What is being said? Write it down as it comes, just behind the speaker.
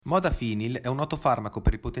Modafinil è un noto farmaco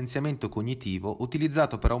per il potenziamento cognitivo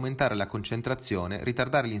utilizzato per aumentare la concentrazione,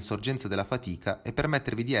 ritardare l'insorgenza della fatica e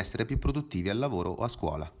permettervi di essere più produttivi al lavoro o a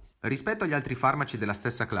scuola. Rispetto agli altri farmaci della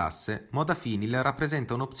stessa classe, modafinil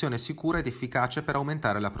rappresenta un'opzione sicura ed efficace per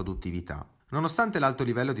aumentare la produttività. Nonostante l'alto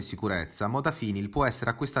livello di sicurezza, modafinil può essere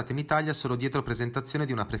acquistato in Italia solo dietro presentazione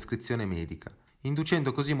di una prescrizione medica,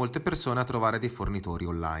 inducendo così molte persone a trovare dei fornitori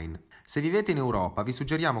online. Se vivete in Europa, vi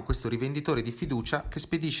suggeriamo questo rivenditore di fiducia che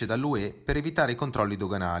spedisce dall'UE per evitare i controlli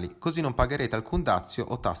doganali, così non pagherete alcun dazio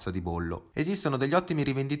o tassa di bollo. Esistono degli ottimi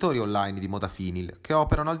rivenditori online di modafinil che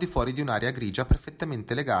operano al di fuori di un'area grigia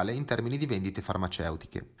perfettamente legale in termini di vendite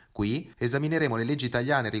farmaceutiche. Qui esamineremo le leggi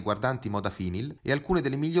italiane riguardanti modafinil e alcune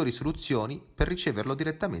delle migliori soluzioni per riceverlo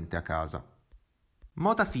direttamente a casa.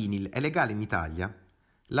 Modafinil è legale in Italia?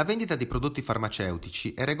 La vendita di prodotti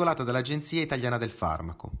farmaceutici è regolata dall'Agenzia Italiana del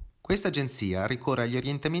Farmaco. Questa agenzia ricorre agli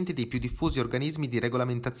orientamenti dei più diffusi organismi di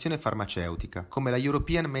regolamentazione farmaceutica, come la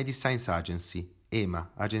European Medicines Agency,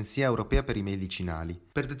 EMA, Agenzia Europea per i Medicinali,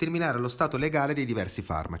 per determinare lo stato legale dei diversi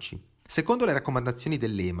farmaci. Secondo le raccomandazioni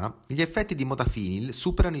dell'EMA, gli effetti di modafinil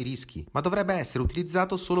superano i rischi, ma dovrebbe essere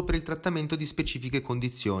utilizzato solo per il trattamento di specifiche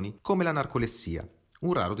condizioni, come la narcolessia,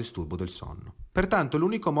 un raro disturbo del sonno. Pertanto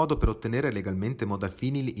l'unico modo per ottenere legalmente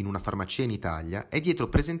modafinil in una farmacia in Italia è dietro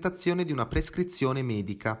presentazione di una prescrizione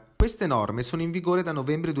medica. Queste norme sono in vigore da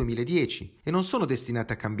novembre 2010 e non sono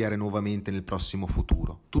destinate a cambiare nuovamente nel prossimo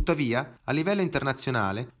futuro. Tuttavia, a livello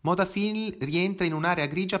internazionale, modafinil rientra in un'area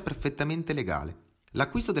grigia perfettamente legale.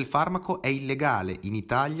 L'acquisto del farmaco è illegale in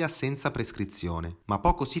Italia senza prescrizione, ma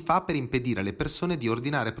poco si fa per impedire alle persone di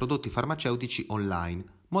ordinare prodotti farmaceutici online,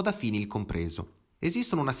 modafinil compreso.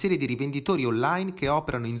 Esistono una serie di rivenditori online che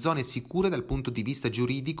operano in zone sicure dal punto di vista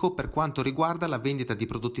giuridico per quanto riguarda la vendita di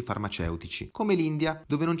prodotti farmaceutici, come l'India,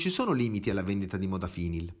 dove non ci sono limiti alla vendita di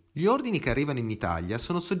modafinil. Gli ordini che arrivano in Italia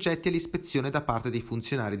sono soggetti all'ispezione da parte dei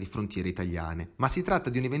funzionari di frontiere italiane, ma si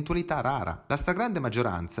tratta di un'eventualità rara. La stragrande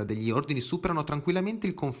maggioranza degli ordini superano tranquillamente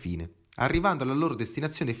il confine, arrivando alla loro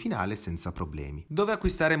destinazione finale senza problemi. Dove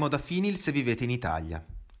acquistare modafinil se vivete in Italia?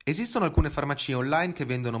 Esistono alcune farmacie online che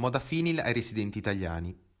vendono modafinil ai residenti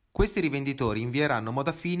italiani. Questi rivenditori invieranno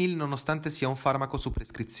modafinil nonostante sia un farmaco su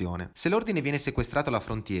prescrizione. Se l'ordine viene sequestrato alla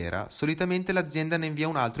frontiera, solitamente l'azienda ne invia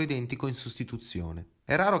un altro identico in sostituzione.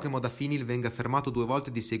 È raro che modafinil venga fermato 2 volte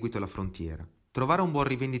di seguito alla frontiera. Trovare un buon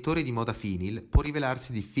rivenditore di modafinil può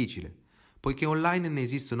rivelarsi difficile, poiché online ne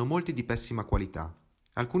esistono molti di pessima qualità.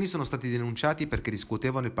 Alcuni sono stati denunciati perché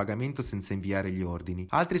riscuotevano il pagamento senza inviare gli ordini,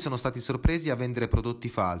 altri sono stati sorpresi a vendere prodotti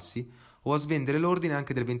falsi o a svendere l'ordine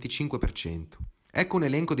anche del 25%. Ecco un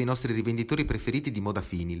elenco dei nostri rivenditori preferiti di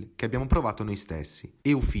modafinil che abbiamo provato noi stessi: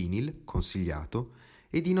 Eufinil, consigliato,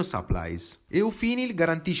 e Dino Supplies. Eufinil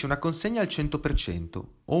garantisce una consegna al 100%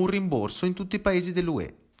 o un rimborso in tutti i paesi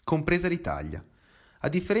dell'UE, compresa l'Italia. A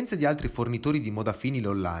differenza di altri fornitori di modafinil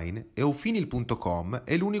online, eufinil.com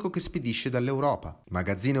è l'unico che spedisce dall'Europa.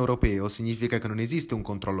 Magazzino europeo significa che non esiste un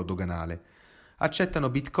controllo doganale. Accettano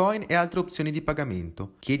Bitcoin e altre opzioni di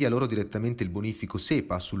pagamento. Chiedi a loro direttamente il bonifico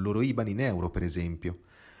SEPA sul loro IBAN in euro, per esempio.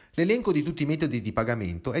 L'elenco di tutti i metodi di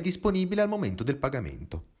pagamento è disponibile al momento del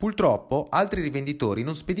pagamento. Purtroppo, altri rivenditori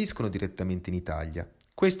non spediscono direttamente in Italia.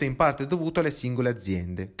 Questo è in parte dovuto alle singole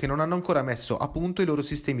aziende, che non hanno ancora messo a punto i loro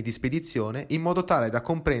sistemi di spedizione in modo tale da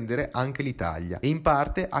comprendere anche l'Italia, e in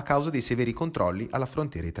parte a causa dei severi controlli alla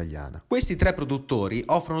frontiera italiana. Questi 3 produttori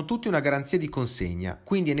offrono tutti una garanzia di consegna,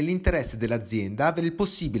 quindi è nell'interesse dell'azienda avere il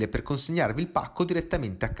possibile per consegnarvi il pacco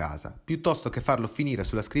direttamente a casa, piuttosto che farlo finire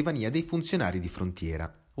sulla scrivania dei funzionari di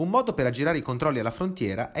frontiera. Un modo per aggirare i controlli alla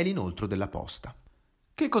frontiera è l'inoltro della posta.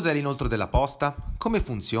 Che cos'è l'inoltro della posta? Come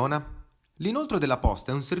funziona? L'inoltro della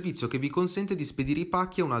posta è un servizio che vi consente di spedire i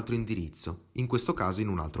pacchi a un altro indirizzo, in questo caso in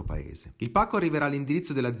un altro paese. Il pacco arriverà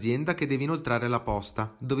all'indirizzo dell'azienda che deve inoltrare la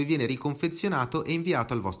posta, dove viene riconfezionato e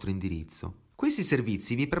inviato al vostro indirizzo. Questi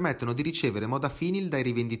servizi vi permettono di ricevere modafinil dai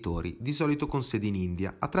rivenditori, di solito con sede in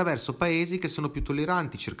India, attraverso paesi che sono più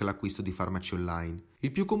tolleranti circa l'acquisto di farmaci online.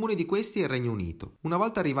 Il più comune di questi è il Regno Unito. Una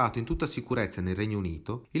volta arrivato in tutta sicurezza nel Regno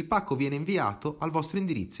Unito, il pacco viene inviato al vostro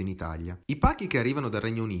indirizzo in Italia. I pacchi che arrivano dal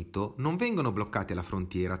Regno Unito non vengono bloccati alla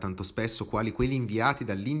frontiera tanto spesso quali quelli inviati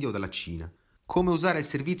dall'India o dalla Cina. Come usare il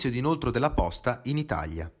servizio di inoltro della posta in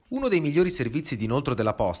Italia. Uno dei migliori servizi di inoltro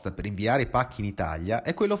della posta per inviare i pacchi in Italia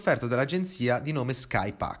è quello offerto dall'agenzia di nome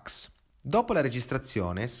Skypax. Dopo la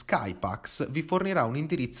registrazione, Skypax vi fornirà un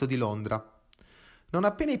indirizzo di Londra. Non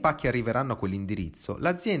appena i pacchi arriveranno a quell'indirizzo,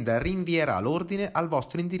 l'azienda rinvierà l'ordine al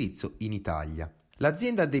vostro indirizzo in Italia.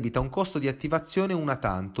 L'azienda addebita un costo di attivazione una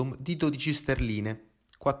tantum di 12 sterline,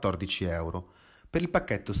 14 euro, per il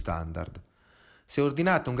pacchetto standard. Se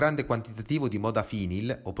ordinate un grande quantitativo di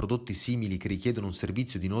modafinil o prodotti simili che richiedono un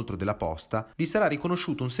servizio di inoltro della posta, vi sarà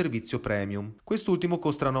riconosciuto un servizio premium. Quest'ultimo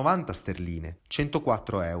costa 90 sterline,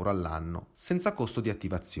 104 euro all'anno, senza costo di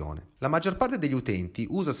attivazione. La maggior parte degli utenti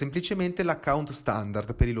usa semplicemente l'account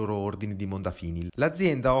standard per i loro ordini di modafinil.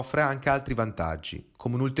 L'azienda offre anche altri vantaggi,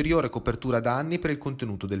 come un'ulteriore copertura danni per il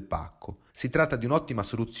contenuto del pacco. Si tratta di un'ottima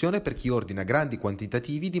soluzione per chi ordina grandi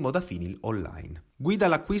quantitativi di modafinil online. Guida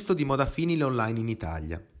all'acquisto di modafinil online in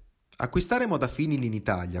Italia. Acquistare modafinil in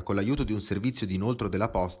Italia con l'aiuto di un servizio di inoltro della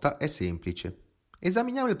posta è semplice.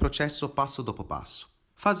 Esaminiamo il processo passo dopo passo.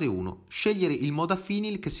 Fase 1. Scegliere il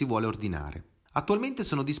modafinil che si vuole ordinare. Attualmente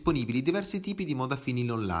sono disponibili diversi tipi di modafinil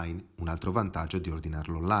online, un altro vantaggio di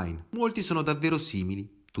ordinarlo online. Molti sono davvero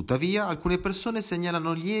simili. Tuttavia, alcune persone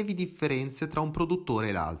segnalano lievi differenze tra un produttore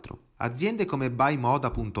e l'altro. Aziende come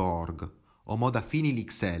buymoda.org o Modafinil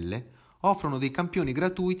XL offrono dei campioni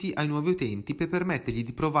gratuiti ai nuovi utenti per permettergli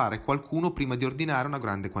di provare qualcuno prima di ordinare un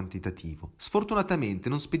grande quantitativo. Sfortunatamente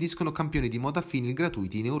non spediscono campioni di modafinil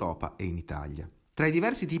gratuiti in Europa e in Italia. Tra i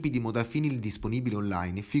diversi tipi di modafinil disponibili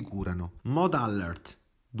online figurano Mod Alert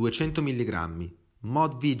 200 mg,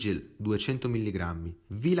 Mod Vigil 200 mg,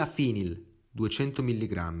 Vilafinil 200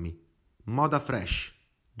 mg, Moda Fresh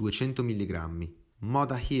 200 mg,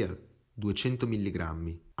 Moda Heal 200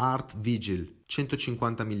 mg, Art Vigil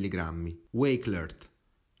 150 mg, Wakelert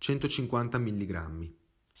 150 mg.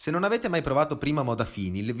 Se non avete mai provato prima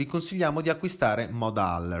modafinil, vi consigliamo di acquistare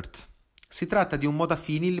Moda Alert. Si tratta di un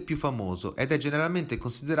modafinil più famoso ed è generalmente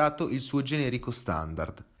considerato il suo generico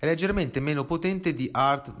standard. È leggermente meno potente di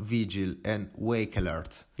Art Vigil e Wake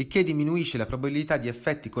Alert, il che diminuisce la probabilità di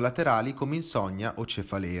effetti collaterali come insonnia o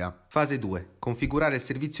cefalea. Fase 2. Configurare il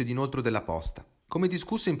servizio di inoltro della posta. Come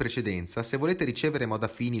discusso in precedenza, se volete ricevere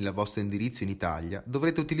modafinil al vostro indirizzo in Italia,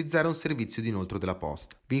 dovrete utilizzare un servizio di inoltro della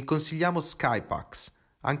posta. Vi consigliamo Skypax,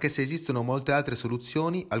 anche se esistono molte altre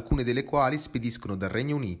soluzioni, alcune delle quali spediscono dal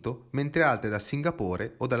Regno Unito, mentre altre da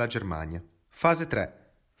Singapore o dalla Germania. Fase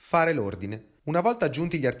 3. Fare l'ordine. Una volta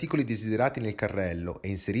aggiunti gli articoli desiderati nel carrello e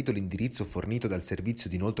inserito l'indirizzo fornito dal servizio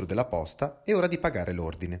di inoltro della posta, è ora di pagare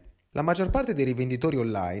l'ordine. La maggior parte dei rivenditori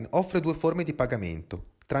online offre due forme di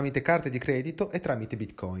pagamento, tramite carte di credito e tramite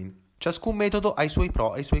Bitcoin. Ciascun metodo ha i suoi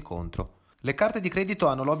pro e i suoi contro. Le carte di credito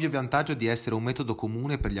hanno l'ovvio vantaggio di essere un metodo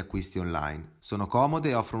comune per gli acquisti online. Sono comode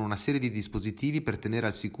e offrono una serie di dispositivi per tenere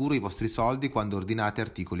al sicuro i vostri soldi quando ordinate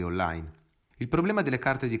articoli online. Il problema delle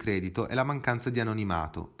carte di credito è la mancanza di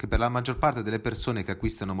anonimato, che per la maggior parte delle persone che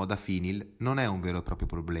acquistano modafinil non è un vero e proprio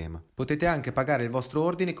problema. Potete anche pagare il vostro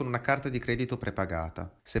ordine con una carta di credito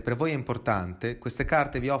prepagata. Se per voi è importante, queste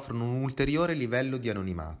carte vi offrono un ulteriore livello di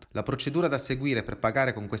anonimato. La procedura da seguire per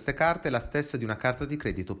pagare con queste carte è la stessa di una carta di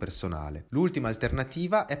credito personale. L'ultima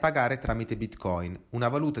alternativa è pagare tramite Bitcoin, una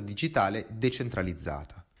valuta digitale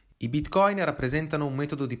decentralizzata. I Bitcoin rappresentano un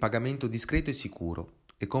metodo di pagamento discreto e sicuro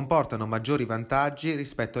e comportano maggiori vantaggi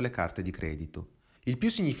rispetto alle carte di credito. Il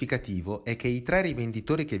più significativo è che i 3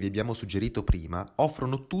 rivenditori che vi abbiamo suggerito prima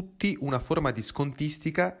offrono tutti una forma di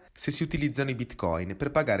scontistica se si utilizzano i Bitcoin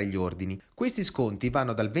per pagare gli ordini. Questi sconti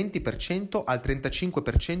vanno dal 20% al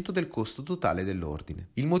 35% del costo totale dell'ordine.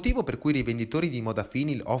 Il motivo per cui i rivenditori di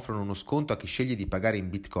modafinil offrono uno sconto a chi sceglie di pagare in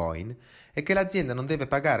Bitcoin è che l'azienda non deve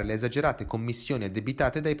pagare le esagerate commissioni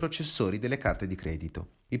addebitate dai processori delle carte di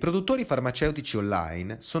credito. I produttori farmaceutici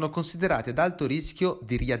online sono considerati ad alto rischio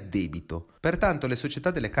di riaddebito, pertanto le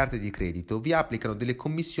società delle carte di credito vi applicano delle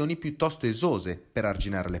commissioni piuttosto esose per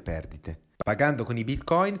arginare le perdite. Pagando con i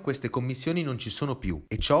Bitcoin queste commissioni non ci sono più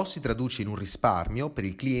e ciò si traduce in un risparmio per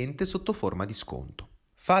il cliente sotto forma di sconto.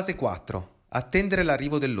 Fase 4. Attendere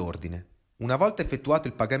l'arrivo dell'ordine. Una volta effettuato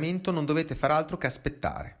il pagamento non dovete far altro che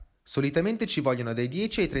aspettare. Solitamente ci vogliono dai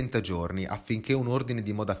 10 ai 30 giorni affinché un ordine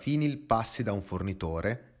di modafinil passi da un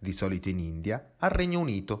fornitore, di solito in India, al Regno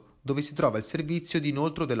Unito, dove si trova il servizio di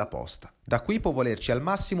inoltro della posta. Da qui può volerci al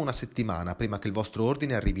massimo una settimana prima che il vostro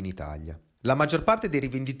ordine arrivi in Italia. La maggior parte dei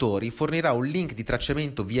rivenditori fornirà un link di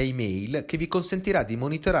tracciamento via email che vi consentirà di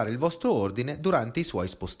monitorare il vostro ordine durante i suoi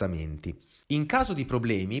spostamenti. In caso di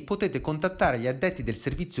problemi potete contattare gli addetti del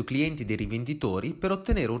servizio clienti dei rivenditori per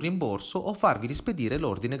ottenere un rimborso o farvi rispedire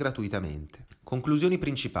l'ordine gratuitamente. Conclusioni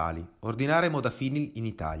principali. Ordinare modafinil in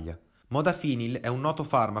Italia. Modafinil è un noto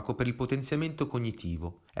farmaco per il potenziamento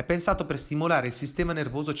cognitivo. È pensato per stimolare il sistema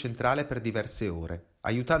nervoso centrale per diverse ore,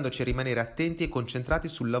 aiutandoci a rimanere attenti e concentrati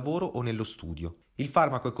sul lavoro o nello studio. Il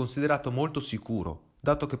farmaco è considerato molto sicuro,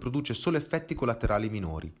 dato che produce solo effetti collaterali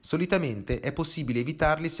minori. Solitamente è possibile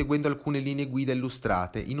evitarli seguendo alcune linee guida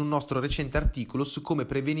illustrate in un nostro recente articolo su come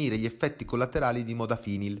prevenire gli effetti collaterali di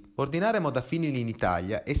modafinil. Ordinare modafinil in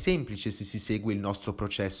Italia è semplice se si segue il nostro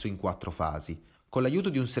processo in 4 fasi. Con l'aiuto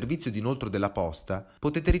di un servizio di inoltro della posta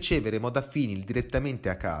potete ricevere modafinil direttamente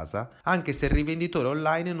a casa, anche se il rivenditore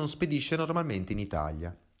online non spedisce normalmente in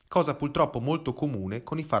Italia, cosa purtroppo molto comune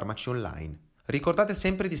con i farmaci online. Ricordate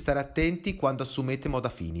sempre di stare attenti quando assumete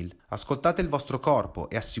modafinil. Ascoltate il vostro corpo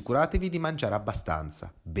e assicuratevi di mangiare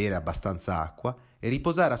abbastanza, bere abbastanza acqua e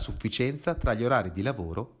riposare a sufficienza tra gli orari di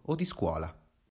lavoro o di scuola.